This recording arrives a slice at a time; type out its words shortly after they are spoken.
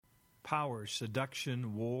power,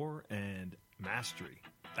 seduction, war, and mastery.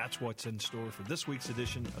 That's what's in store for this week's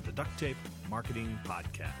edition of the Duct Tape Marketing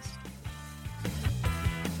Podcast.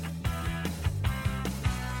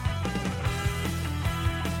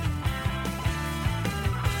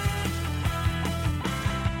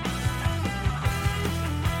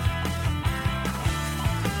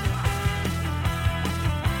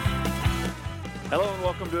 Hello and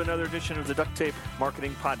welcome to another edition of the Duct Tape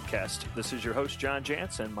Marketing Podcast. This is your host, John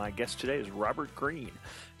Jantz, and my guest today is Robert Greene.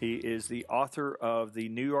 He is the author of the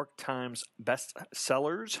New York Times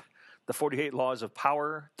bestsellers, The 48 Laws of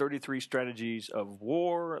Power, 33 Strategies of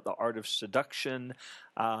War, The Art of Seduction,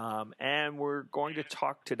 and we're going to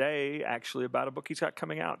talk today actually about a book he's got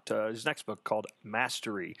coming out, his next book called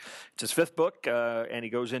Mastery. It's his fifth book, and he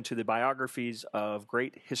goes into the biographies of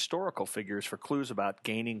great historical figures for clues about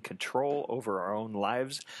gaining control over our own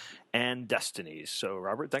lives and destinies. So,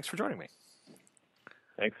 Robert, thanks for joining me.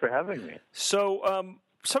 Thanks for having me. So,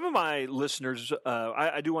 some of my listeners,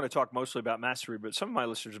 I do want to talk mostly about mastery, but some of my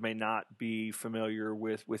listeners may not be familiar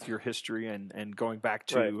with your history and going back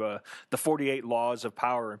to the 48 Laws of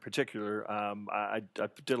Power in particular. I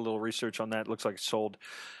did a little research on that. It looks like it sold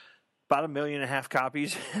about 1.5 million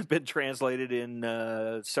copies, been translated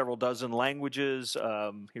in several dozen languages.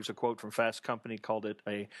 Here's a quote from Fast Company, called it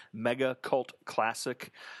a mega cult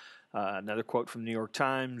classic. Another quote from the New York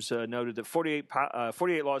Times noted that 48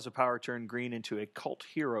 Laws of Power turned Greene into a cult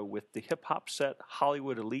hero with the hip-hop set,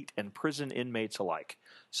 Hollywood elite, and prison inmates alike.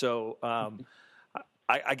 So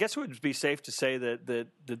I guess it would be safe to say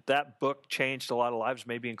that book changed a lot of lives,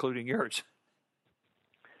 maybe including yours.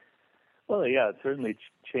 Well, yeah, it certainly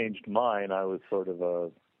changed mine. I was sort of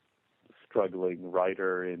a struggling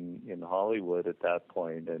writer in Hollywood at that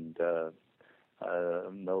point, and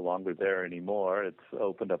I'm no longer there anymore. It's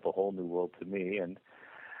opened up a whole new world to me. And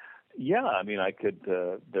yeah, I mean,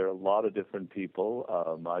 there are a lot of different people.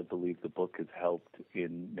 I believe the book has helped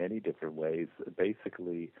in many different ways.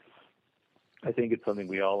 Basically, I think it's something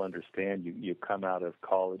we all understand. You come out of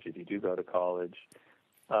college, if you do go to college,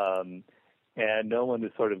 and no one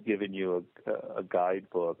has sort of given you a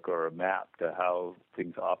guidebook or a map to how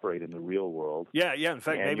things operate in the real world. Yeah. In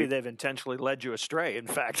fact, maybe they've intentionally led you astray, in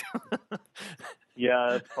fact.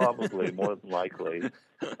 Yeah, probably, more than likely.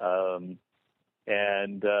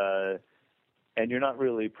 And you're not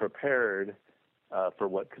really prepared for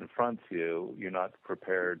what confronts you. You're not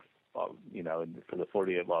prepared, for the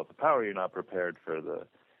 48 Laws of Power, you're not prepared for the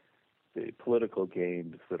political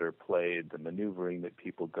games that are played, the maneuvering that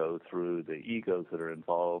people go through, the egos that are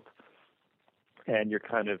involved. And you're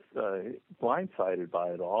kind of blindsided by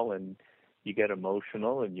it all, and you get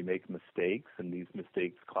emotional and you make mistakes, and these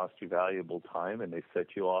mistakes cost you valuable time, and they set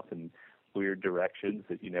you off in weird directions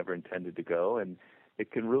that you never intended to go, and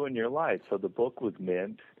it can ruin your life. So the book was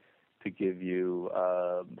meant to give you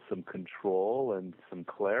some control and some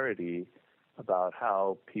clarity about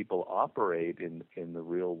how people operate in the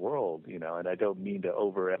real world, and I don't mean to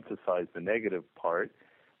overemphasize the negative part,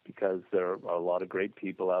 because there are a lot of great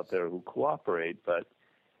people out there who cooperate, but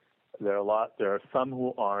there are some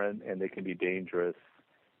who aren't, and they can be dangerous,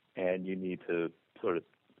 and you need to sort of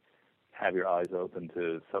have your eyes open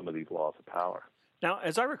to some of these laws of power. Now,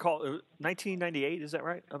 as I recall, 1998, is that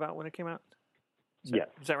right, about when it came out? Yes.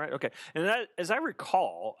 Is that right? Okay. And as I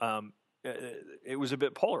recall, it was a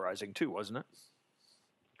bit polarizing too, wasn't it?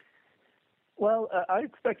 Well, I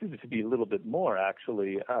expected it to be a little bit more,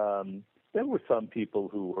 actually. There were some people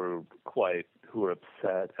who were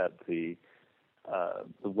upset at the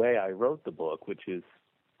way I wrote the book, which is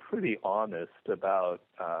pretty honest about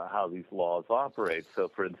how these laws operate. So,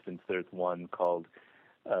 for instance, there's one called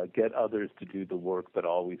 "Get others to do the work, but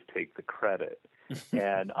always take the credit."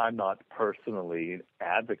 And I'm not personally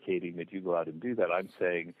advocating that you go out and do that. I'm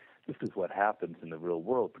saying this is what happens in the real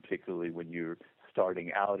world, particularly when you're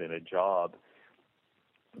starting out in a job.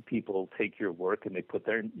 People take your work and they put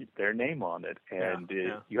their name on it, and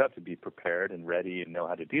you have to be prepared and ready and know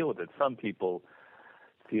how to deal with it. Some people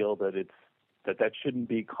feel that that shouldn't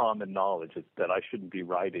be common knowledge, that I shouldn't be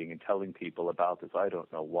writing and telling people about this. I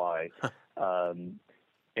don't know why.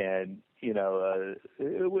 And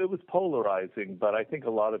it was polarizing, but I think a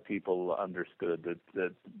lot of people understood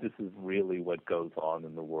that this is really what goes on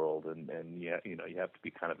in the world, and you have to be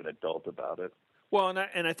kind of an adult about it. Well,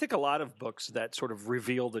 and I think a lot of books that sort of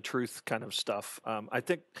reveal the truth kind of stuff. I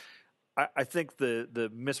think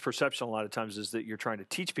the misperception a lot of times is that you're trying to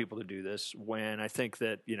teach people to do this, when I think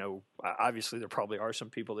that, obviously there probably are some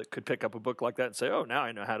people that could pick up a book like that and say, oh, now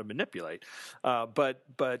I know how to manipulate. But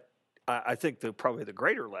I think probably the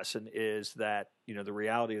greater lesson is that, the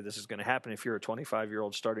reality of this is going to happen if you're a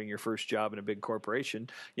 25-year-old starting your first job in a big corporation.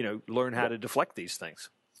 Learn how to deflect these things.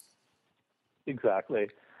 Exactly.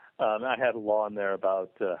 I had a law in there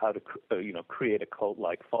about how to create a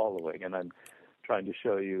cult-like following, and I'm trying to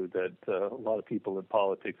show you that a lot of people in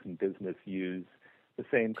politics and business use the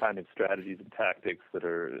same kind of strategies and tactics that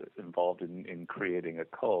are involved in creating a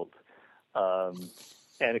cult.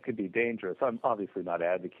 And it could be dangerous. I'm obviously not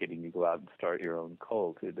advocating you go out and start your own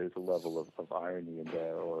cult. There's a level of irony in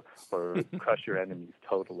there, or crush your enemies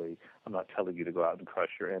totally. I'm not telling you to go out and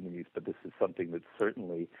crush your enemies, but this is something that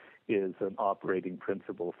certainly is an operating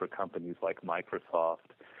principle for companies like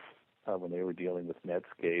Microsoft when they were dealing with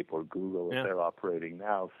Netscape, or Google as they're operating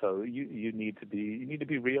now. So you need to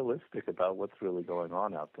be realistic about what's really going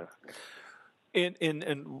on out there.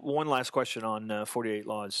 And one last question on 48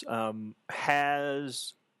 Laws.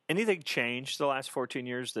 Has anything changed the last 14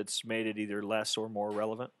 years that's made it either less or more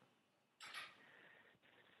relevant?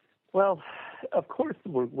 Well, of course,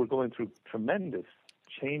 we're going through tremendous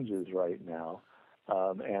changes right now.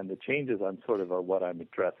 And the changes are what I'm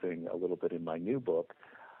addressing a little bit in my new book.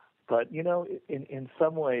 But, in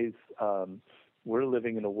some ways, we're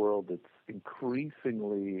living in a world that's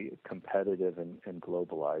increasingly competitive and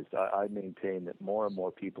globalized. I maintain that more and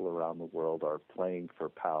more people around the world are playing for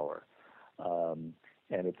power. And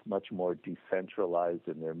it's much more decentralized,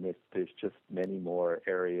 and there's just many more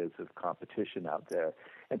areas of competition out there.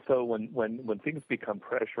 And so when things become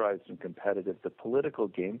pressurized and competitive, the political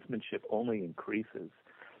gamesmanship only increases.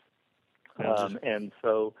 And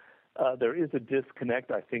so there is a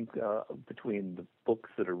disconnect, I think, between the books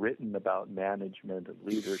that are written about management and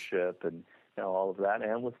leadership and all of that,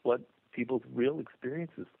 and with what people's real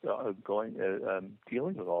experiences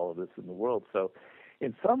dealing with all of this in the world. So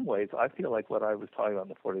in some ways, I feel like what I was talking about in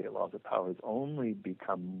the 48 Laws of Power has only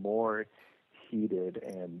become more heated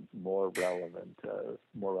and more relevant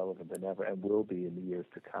than ever, and will be in the years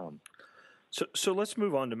to come. So let's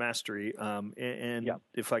move on to mastery. And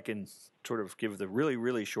if I can sort of give the really,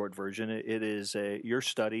 really short version, it is your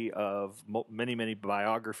study of many, many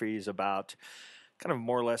biographies about kind of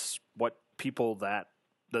more or less what people that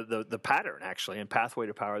the pattern actually and pathway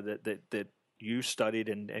to power that you studied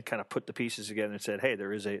and kind of put the pieces together and said, hey,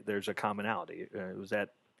 there's a commonality. Was that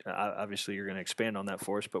obviously you're going to expand on that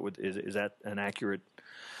for us, but is that an accurate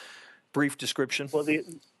brief description? Well,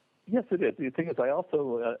 yes, it is. The thing is, I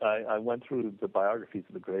also I went through the biographies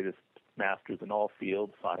of the greatest masters in all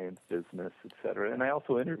fields, science, business, etc. And I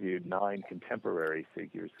also interviewed 9 contemporary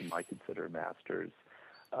figures whom I consider masters,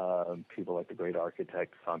 people like the great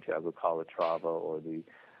architect Santiago Calatrava, or the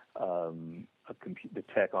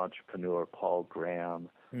tech entrepreneur Paul Graham,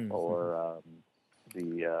 or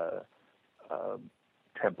the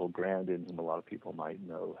Temple Grandin, whom a lot of people might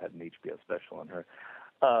know, had an HBO special on her.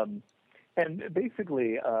 And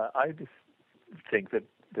basically, I just think that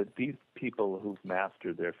these people who've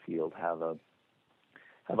mastered their field have a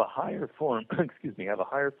higher form, have a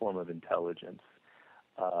higher form of intelligence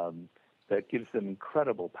that gives them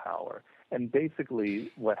incredible power. And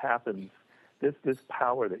basically, what happens, this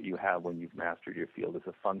power that you have when you've mastered your field is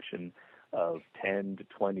a function of 10 to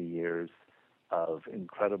 20 years of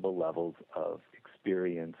incredible levels of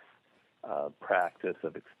experience, practice,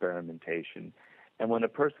 of experimentation. And when a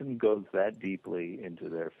person goes that deeply into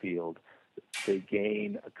their field, they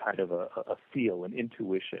gain a kind of a feel, an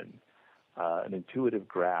intuition, an intuitive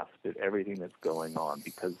grasp at everything that's going on.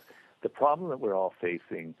 Because the problem that we're all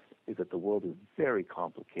facing is that the world is very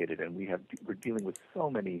complicated, and we're dealing with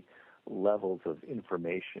so many levels of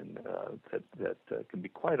information that can be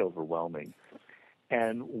quite overwhelming.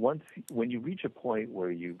 And when you reach a point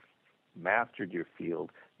where you've mastered your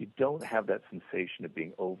field, you don't have that sensation of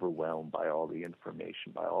being overwhelmed by all the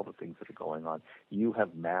information, by all the things that are going on. You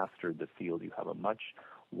have mastered the field. You have a much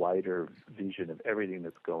wider vision of everything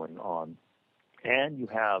that's going on. And you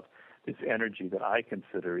have this energy that I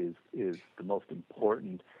consider is the most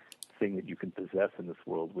important thing that you can possess in this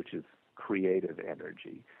world, which is creative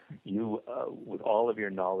energy. You, with all of your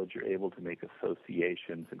knowledge, you're able to make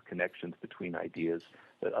associations and connections between ideas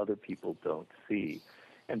that other people don't see.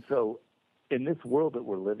 And so in this world that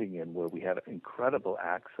we're living in, where we have incredible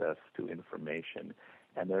access to information,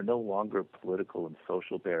 and there are no longer political and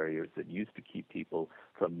social barriers that used to keep people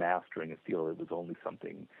from mastering a field, it was only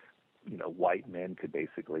something, white men could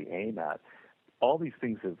basically aim at. All these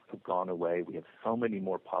things have gone away. We have so many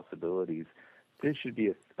more possibilities. This should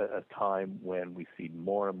be a time when we see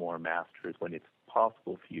more and more masters, when it's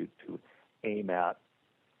possible for you to aim at.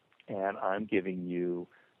 And I'm giving you,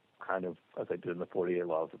 kind of, as I did in the 48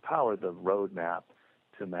 Laws of Power, the roadmap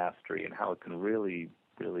to mastery and how it can really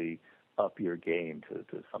really up your game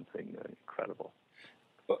to something incredible.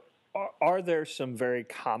 Are there some very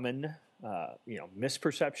common,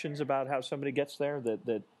 misperceptions about how somebody gets there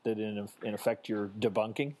that in effect you're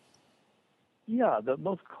debunking? Yeah, the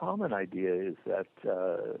most common idea is that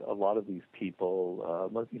a lot of these people,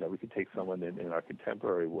 we could take someone in our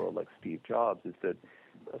contemporary world like Steve Jobs, is that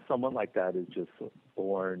someone like that is just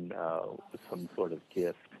born with some sort of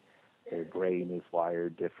gift. Their brain is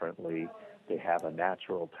wired differently. They have a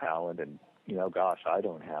natural talent, and gosh, I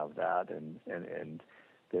don't have that, and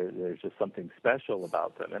there's just something special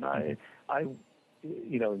about them. And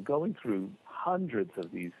in going through hundreds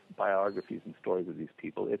of these biographies and stories of these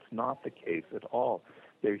people, it's not the case at all.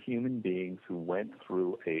 They're human beings who went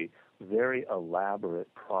through a very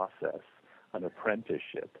elaborate process, an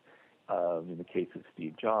apprenticeship. In the case of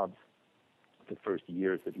Steve Jobs, the first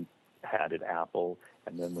years that he had at Apple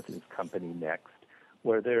and then with his company Next,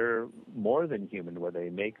 where they're more than human, where they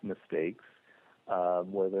make mistakes,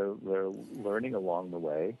 where they're learning along the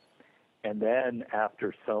way. And then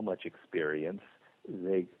after so much experience,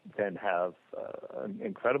 they then have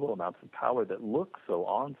incredible amounts of power that look so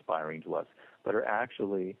awe-inspiring to us, but are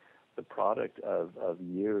actually the product of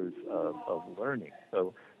years of learning.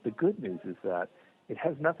 So the good news is that it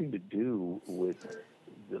has nothing to do with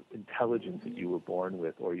the intelligence that you were born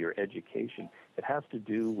with or your education. It has to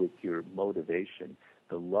do with your motivation,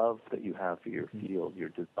 the love that you have for your field, your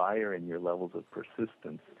desire and your levels of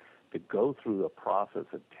persistence to go through a process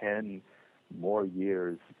of 10 more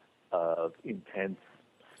years of intense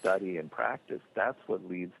study and practice. That's what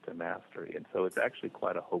leads to mastery. And so it's actually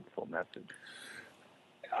quite a hopeful message.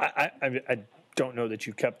 I don't know that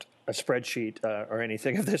you kept a spreadsheet or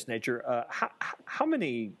anything of this nature. How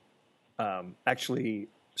many actually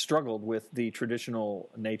struggled with the traditional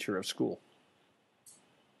nature of school?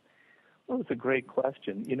 Well, it's a great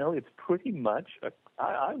question. It's pretty much,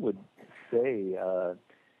 I would say,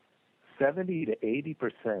 70 to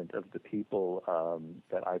 80% of the people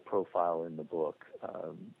that I profile in the book,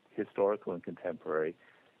 historical and contemporary,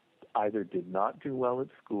 either did not do well at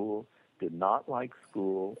school, did not like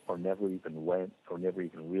school, or never even went, or never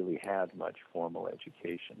even really had much formal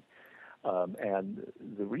education. And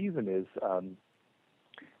the reason is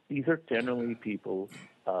these are generally people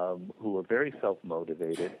who are very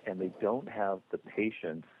self-motivated, and they don't have the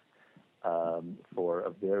patience for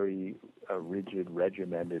a very rigid,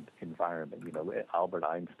 regimented environment. Albert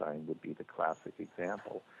Einstein would be the classic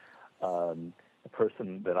example. A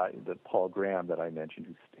person that Paul Graham that I mentioned,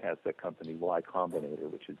 who has that company Y Combinator,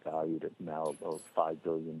 which is valued at now about $5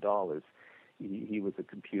 billion. He was a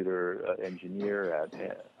computer engineer at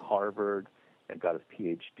Harvard and got his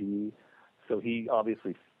PhD. So he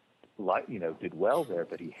obviously, did well there,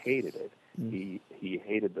 but he hated it. He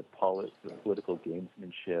hated the political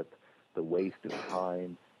gamesmanship, the waste of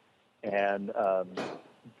time, and a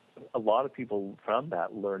lot of people from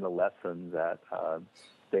that learn a lesson that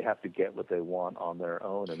they have to get what they want on their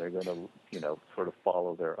own, and they're going to, sort of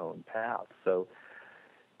follow their own path. So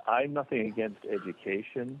I'm nothing against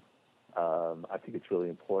education. I think it's really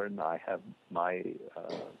important. I have my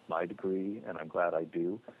degree, and I'm glad I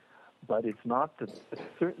do. But it's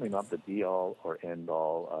certainly not the be-all or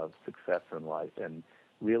end-all of success in life. And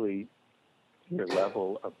really, your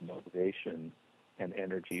level of motivation and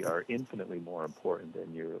energy are infinitely more important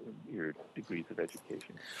than your degrees of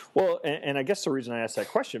education. Well, and I guess the reason I asked that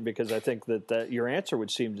question, because I think that your answer would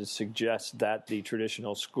seem to suggest that the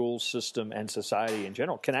traditional school system and society in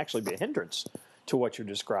general can actually be a hindrance to what you're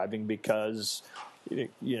describing, because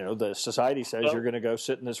the society says you're going to go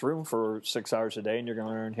sit in this room for 6 hours a day and you're going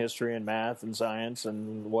to learn history and math and science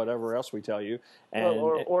and whatever else we tell you. And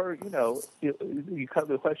the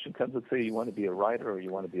question comes, let's say you want to be a writer or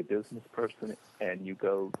you want to be a business person, and you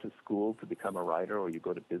go to school to become a writer, or you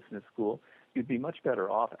go to business school. You'd be much better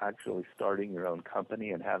off actually starting your own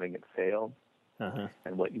company and having it fail. Uh-huh.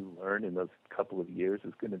 And what you learn in those couple of years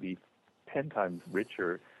is going to be 10 times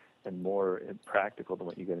richer and more practical than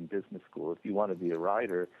what you get in business school. If you want to be a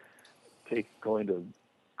writer, going to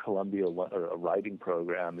Columbia or a writing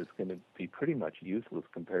program is going to be pretty much useless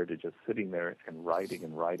compared to just sitting there and writing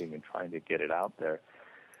and trying to get it out there.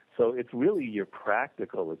 So it's really your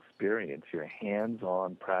practical experience, your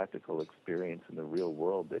hands-on practical experience in the real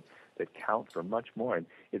world that count for much more. And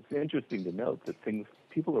it's interesting to note that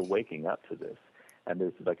people are waking up to this. And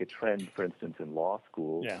there's like a trend, for instance, in law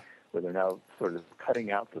school, where they're now sort of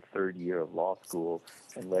cutting out the third year of law school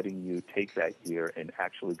and letting you take that year and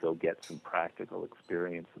actually go get some practical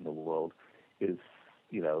experience in the world is,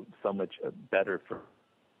 so much better for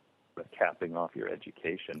capping off your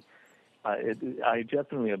education. I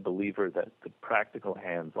definitely am a believer that the practical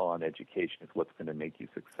hands-on education is what's going to make you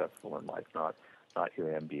successful in life, not your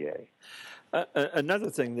MBA. Another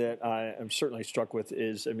thing that I am certainly struck with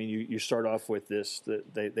is, I mean, you start off with this,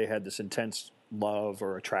 that they had this intense love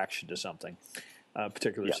or attraction to something, a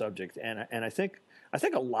particular subject, and I think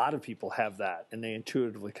a lot of people have that, and they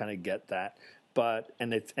intuitively kind of get that. But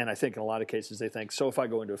and I think in a lot of cases they think, so if I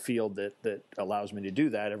go into a field that allows me to do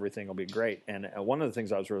that, everything will be great. And one of the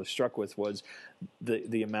things I was really struck with was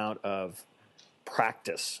the amount of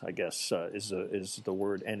practice, I guess, is the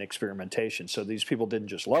word, and experimentation. So these people didn't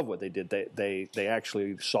just love what they did; they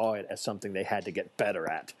actually saw it as something they had to get better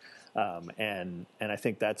at, and I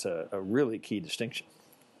think that's a really key distinction.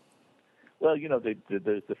 Well,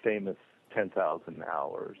 there's the famous 10,000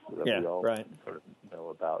 hours that we all sort of know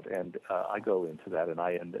about, and I go into that,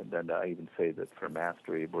 and then I even say that for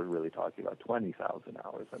mastery, we're really talking about 20,000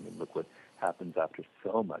 hours. I mean, look what happens after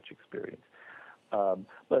so much experience.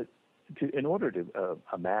 But in order to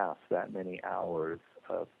amass that many hours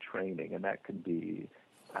of training, and that can be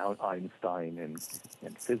Einstein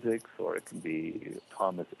in physics, or it can be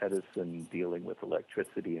Thomas Edison dealing with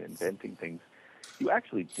electricity and inventing things, you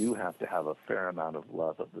actually do have to have a fair amount of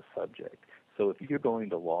love of the subject. So if you're going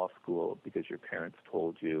to law school because your parents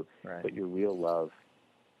told you that your real love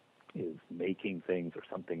is making things or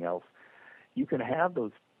something else, you can have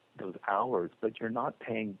those hours, but you're not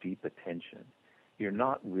paying deep attention. You're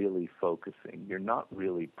not really focusing. You're not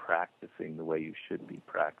really practicing the way you should be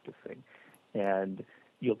practicing. And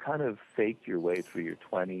you'll kind of fake your way through your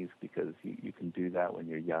 20s because you can do that when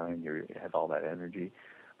you're young, you have all that energy.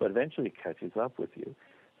 But eventually it catches up with you.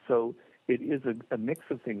 So it is a mix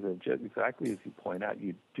of things, and exactly as you point out,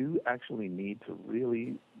 you do actually need to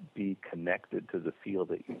really be connected to the field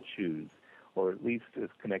that you choose, or at least as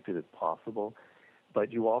connected as possible.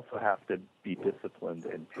 But you also have to be disciplined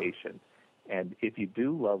and patient. And if you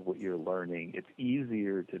do love what you're learning, it's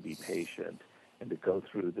easier to be patient and to go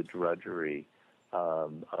through the drudgery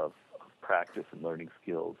of practice and learning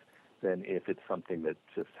skills than if it's something that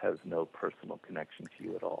just has no personal connection to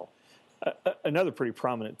you at all. Another pretty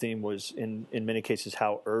prominent theme was, in many cases,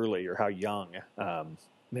 how early or how young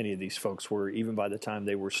many of these folks were. Even by the time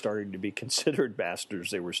they were starting to be considered masters,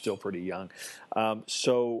 they were still pretty young.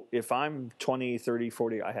 So if I'm 20, 30,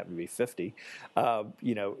 40, I happen to be 50,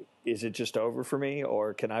 is it just over for me?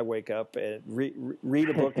 Or can I wake up and read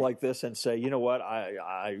a book like this and say, you know what,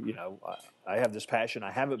 I have this passion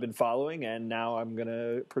I haven't been following, and now I'm going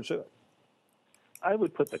to pursue it? I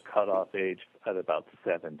would put the cutoff age at about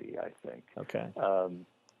 70, I think. Okay.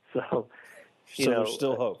 So there's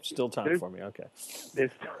still hope, still time for me. Okay.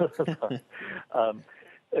 There's still time.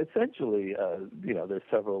 Essentially, there's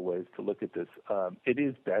several ways to look at this. It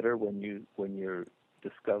is better when you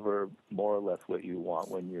discover more or less what you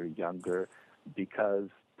want when you're younger, because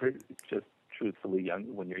just truthfully,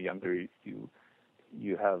 when you're younger,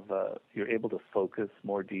 you're able to focus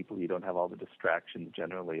more deeply. You don't have all the distractions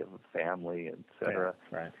generally of a family, etc.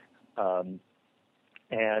 Yeah, right.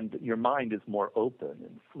 And your mind is more open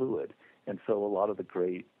and fluid. And so a lot of the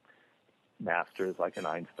great masters, like an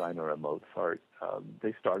Einstein or a Mozart,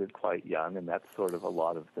 they started quite young, and that's sort of a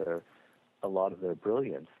lot of their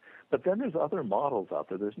brilliance. But then there's other models out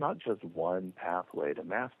there. There's not just one pathway to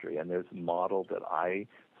mastery, and there's a model that I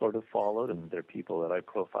sort of followed, and there are people that I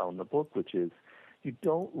profile in the book, which is you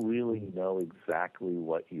don't really know exactly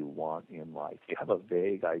what you want in life. You have a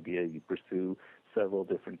vague idea. You pursue several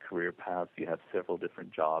different career paths. You have several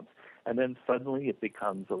different jobs. And then suddenly it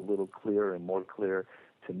becomes a little clearer and more clear.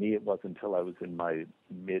 To me, it wasn't until I was in my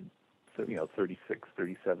 36,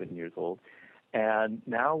 37 years old. And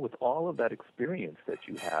now with all of that experience that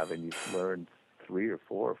you have, and you've learned 3 or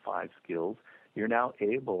 4 or 5 skills, you're now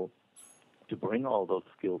able to bring all those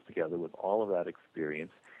skills together with all of that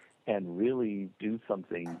experience and really do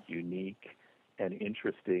something unique and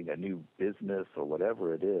interesting, a new business or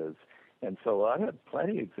whatever it is. And so I have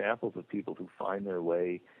plenty of examples of people who find their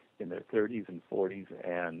way in their 30s and 40s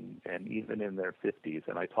and even in their 50s.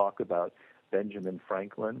 And I talk about Benjamin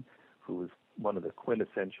Franklin, who was one of the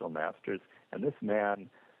quintessential masters. And this man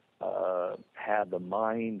had the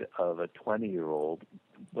mind of a 20-year-old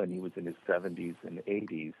when he was in his 70s and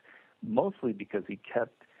 80s, mostly because he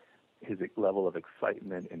kept his level of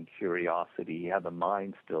excitement and curiosity. He had the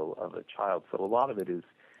mind still of a child. So a lot of it is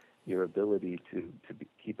your ability to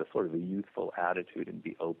keep a sort of a youthful attitude and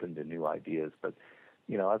be open to new ideas. But,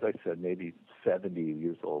 as I said, maybe 70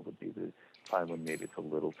 years old would be the time when maybe it's a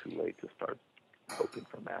little too late to start hoping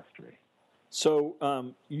for mastery.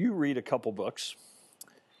 So you read a couple books,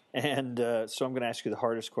 and so I'm going to ask you the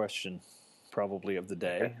hardest question probably of the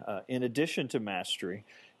day. Okay. In addition to Mastery,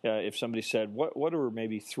 if somebody said, what are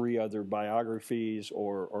maybe three other biographies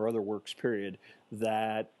or other works, period,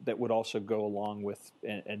 that would also go along with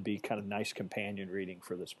and be kind of nice companion reading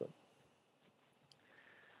for this book?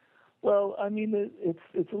 Well, I mean,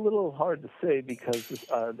 it's a little hard to say because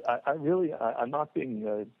I'm not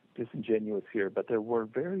being disingenuous here, but there were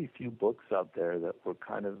very few books out there that were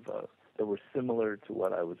kind of that were similar to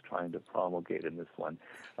what I was trying to promulgate in this one.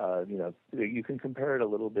 You can compare it a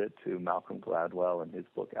little bit to Malcolm Gladwell and his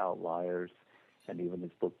book Outliers, and even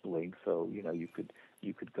his book Blink. So you could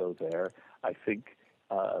go there. I think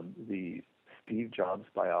the Steve Jobs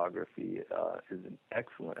biography is an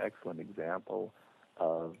excellent example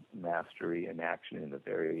of mastery and action in a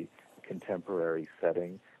very contemporary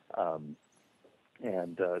setting.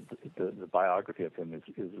 And the biography of him is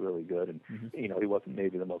really good. And, he wasn't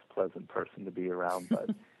maybe the most pleasant person to be around, but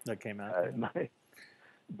that came out.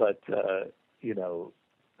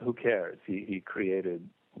 Who cares? He created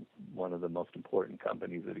one of the most important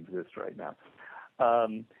companies that exist right now.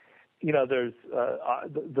 There's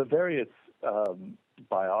the various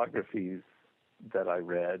biographies that I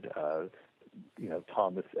read,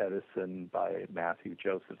 Thomas Edison by Matthew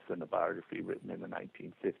Josephson, a biography written in the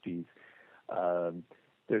 1950s.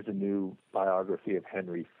 There's a new biography of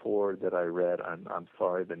Henry Ford that I read. I'm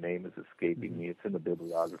sorry, the name is escaping me. It's in the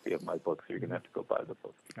bibliography of my book, so you're going to have to go buy the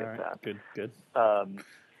book to get that. Good.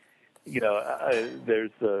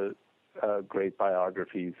 There's great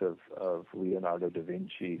biographies of Leonardo da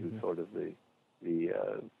Vinci, who's sort of the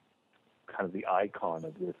kind of the icon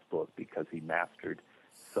of this book because he mastered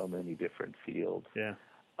so many different fields. Yeah.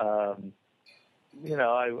 I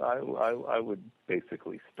would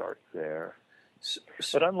basically start there.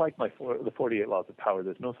 But unlike the 48 Laws of Power,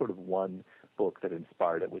 there's no sort of one book that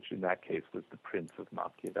inspired it, which in that case was The Prince of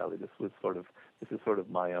Machiavelli. This is sort of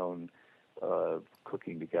my own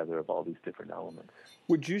cooking together of all these different elements.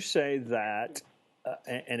 Would you say that?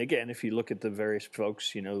 And again, if you look at the various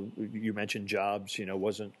folks, you mentioned Jobs,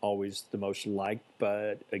 wasn't always the most liked,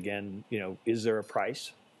 but again, is there a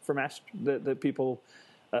price for master that people,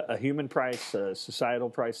 a human price, a societal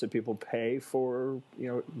price that people pay for,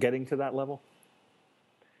 getting to that level?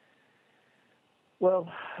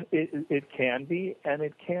 Well, it can be, and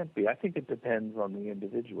it can't be. I think it depends on the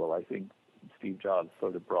individual. I think Steve Jobs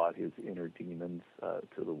sort of brought his inner demons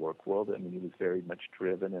to the work world. I mean, he was very much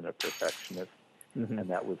driven and a perfectionist. And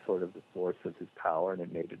that was sort of the source of his power, and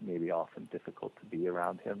it made it maybe often difficult to be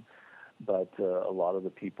around him. But a lot of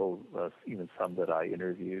the people, even some that I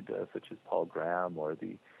interviewed, such as Paul Graham or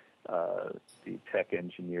the tech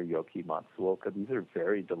engineer Yoki Matsuoka, these are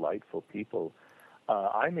very delightful people.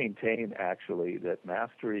 I maintain, actually, that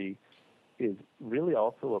mastery is really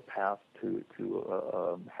also a path to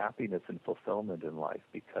happiness and fulfillment in life,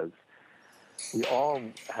 because we all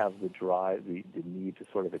have the drive, the need to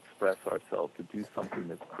sort of express ourselves, to do something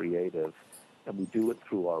that's creative, and we do it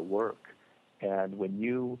through our work. And when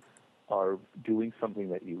you are doing something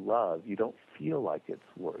that you love, you don't feel like it's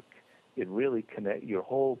work. It really your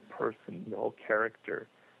whole person, your whole character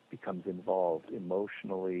becomes involved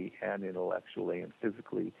emotionally and intellectually and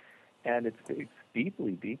physically. And it's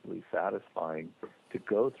deeply, deeply satisfying to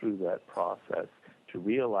go through that process, to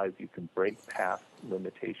realize you can break past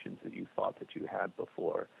limitations that you thought that you had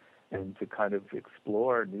before, and to kind of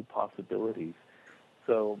explore new possibilities.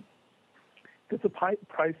 So there's a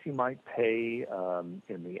price you might pay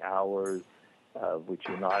in the hours which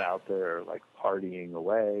you're not out there like partying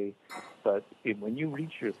away. But when you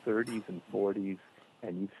reach your 30s and 40s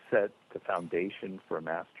and you've set the foundation for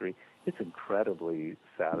mastery, it's incredibly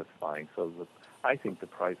satisfying. So I think the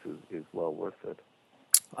price is well worth it.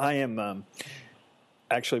 I am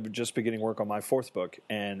actually just beginning work on my fourth book,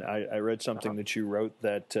 and I read something that you wrote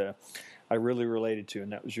that I really related to,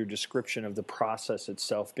 and that was your description of the process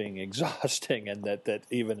itself being exhausting, and that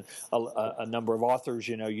even a number of authors,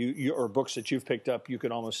 you or books that you've picked up, you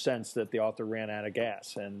can almost sense that the author ran out of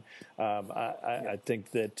gas. And I think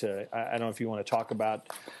that I don't know if you want to talk about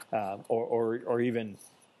or even.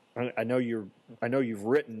 I know you've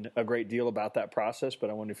written a great deal about that process, but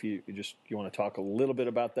I wonder if you want to talk a little bit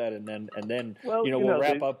about that, and then we'll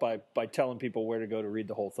wrap up by telling people where to go to read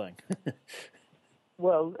the whole thing.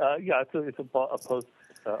 Well, it's a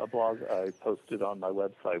blog I posted on my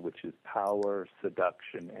website, which is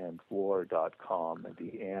powerseductionandwar.com, and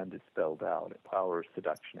the "and" is spelled out at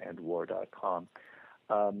powerseductionandwar.com.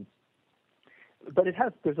 But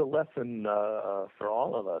there's a lesson for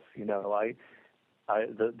all of us.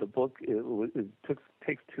 The book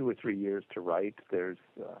takes 2 or 3 years to write. There's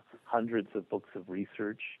hundreds of books of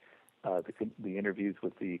research, the interviews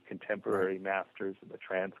with the contemporary masters, and the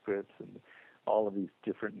transcripts, and all of these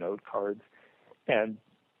different note cards. And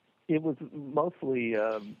it was mostly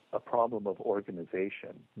a problem of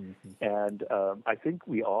organization. Mm-hmm. And I think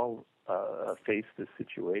we all face this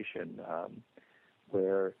situation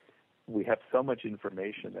where we have so much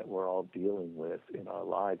information that we're all dealing with in our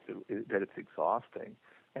lives that it's exhausting,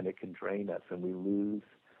 and it can drain us, and we lose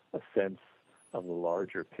a sense of the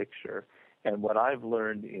larger picture. And what I've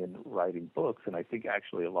learned in writing books, and I think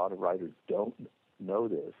actually a lot of writers don't know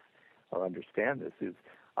this or understand this, is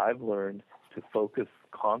I've learned to focus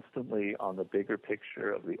constantly on the bigger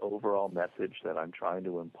picture of the overall message that I'm trying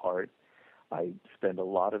to impart. I spend a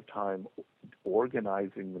lot of time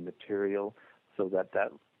organizing the material so that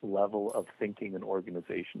that level of thinking and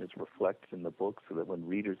organization is reflected in the book, so that when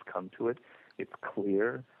readers come to it, it's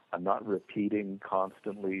clear. I'm not repeating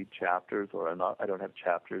constantly chapters, or I don't have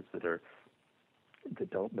chapters that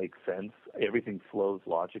don't make sense. Everything flows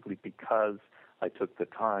logically because I took the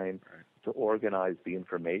time to organize the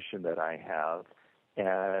information that I have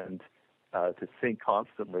and to think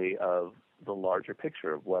constantly of the larger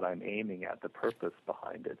picture of what I'm aiming at, the purpose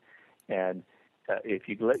behind it. And if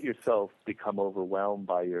you let yourself become overwhelmed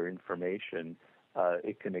by your information,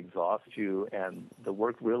 it can exhaust you, and the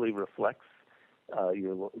work really reflects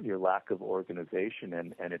your lack of organization,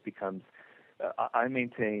 and it becomes, I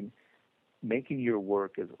maintain, making your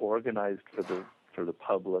work as organized for the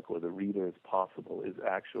public or the reader as possible is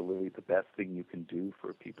actually the best thing you can do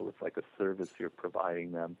for people. It's like a service you're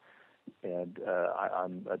providing them, and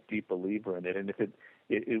I'm a deep believer in it. And if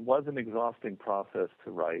it was an exhausting process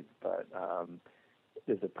to write, but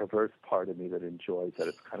there's a perverse part of me that enjoys that.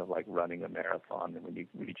 It's kind of like running a marathon, and when you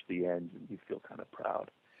reach the end, you feel kind of proud.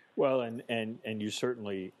 Well, and you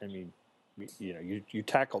certainly, I mean, you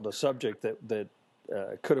tackled a subject that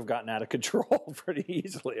could have gotten out of control pretty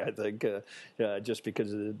easily, I think, just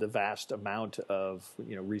because of the vast amount of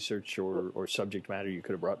research or subject matter you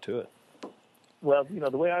could have brought to it. Well,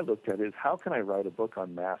 the way I looked at it is, how can I write a book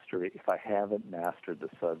on mastery if I haven't mastered the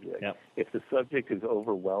subject? Yep. If the subject is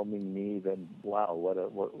overwhelming me, then wow,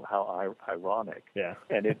 how ironic. Yeah.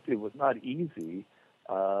 And it was not easy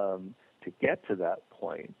to get to that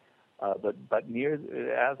point. But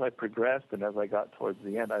as I progressed and as I got towards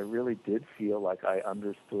the end, I really did feel like I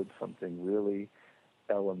understood something really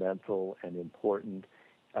elemental and important.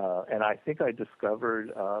 And I think I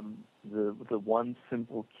discovered the one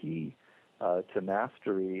simple key to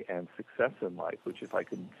mastery and success in life, which, if I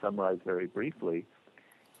could summarize very briefly,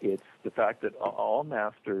 it's the fact that all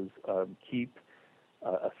masters keep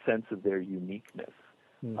a sense of their uniqueness,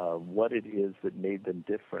 what it is that made them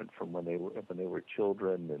different from when they were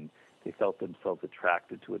children, and they felt themselves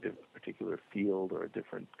attracted to a particular field or a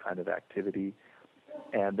different kind of activity,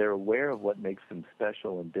 and they're aware of what makes them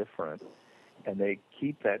special and different, and they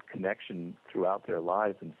keep that connection throughout their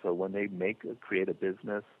lives. And so when they create a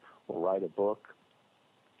business or write a book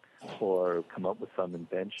or come up with some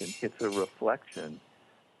invention, it's a reflection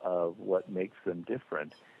of what makes them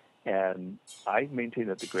different. And I maintain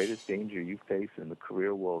that the greatest danger you face in the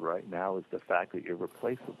career world right now is the fact that you're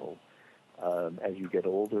replaceable. As you get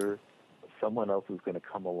older, someone else is going to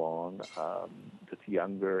come along that's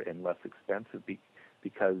younger and less expensive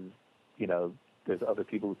because, there's other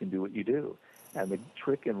people who can do what you do. And the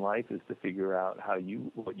trick in life is to figure out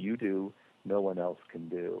what you do, no one else can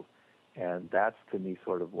do. And that's, to me,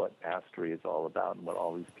 sort of what mastery is all about and what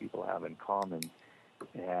all these people have in common.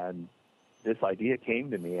 And this idea came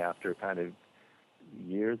to me after kind of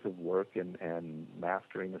years of work and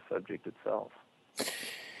mastering the subject itself.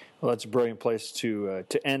 Well, that's a brilliant place to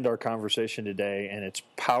end our conversation today, and it's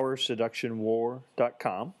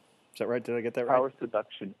powerseductionwar.com. Is that right? Did I get that right? Power,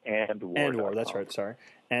 Seduction, and War. And War, that's right, sorry.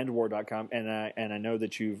 And war.com. And I know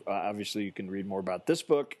that you've, obviously you can read more about this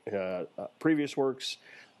book, previous works.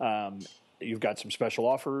 You've got some special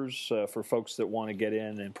offers for folks that want to get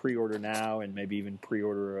in and pre-order now, and maybe even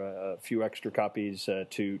pre-order a few extra copies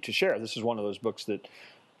to share. This is one of those books that,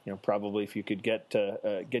 probably if you could get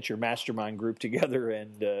your mastermind group together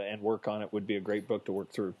and work on it, would be a great book to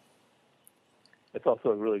work through. It's also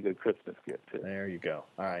a really good Christmas gift, too. There you go.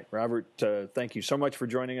 All right. Robert, thank you so much for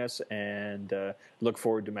joining us, and look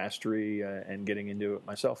forward to mastery and getting into it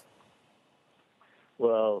myself.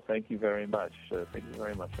 Well, thank you very much. Thank you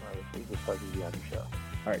very much. It was a pleasure to be on your show.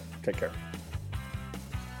 All right. Take care.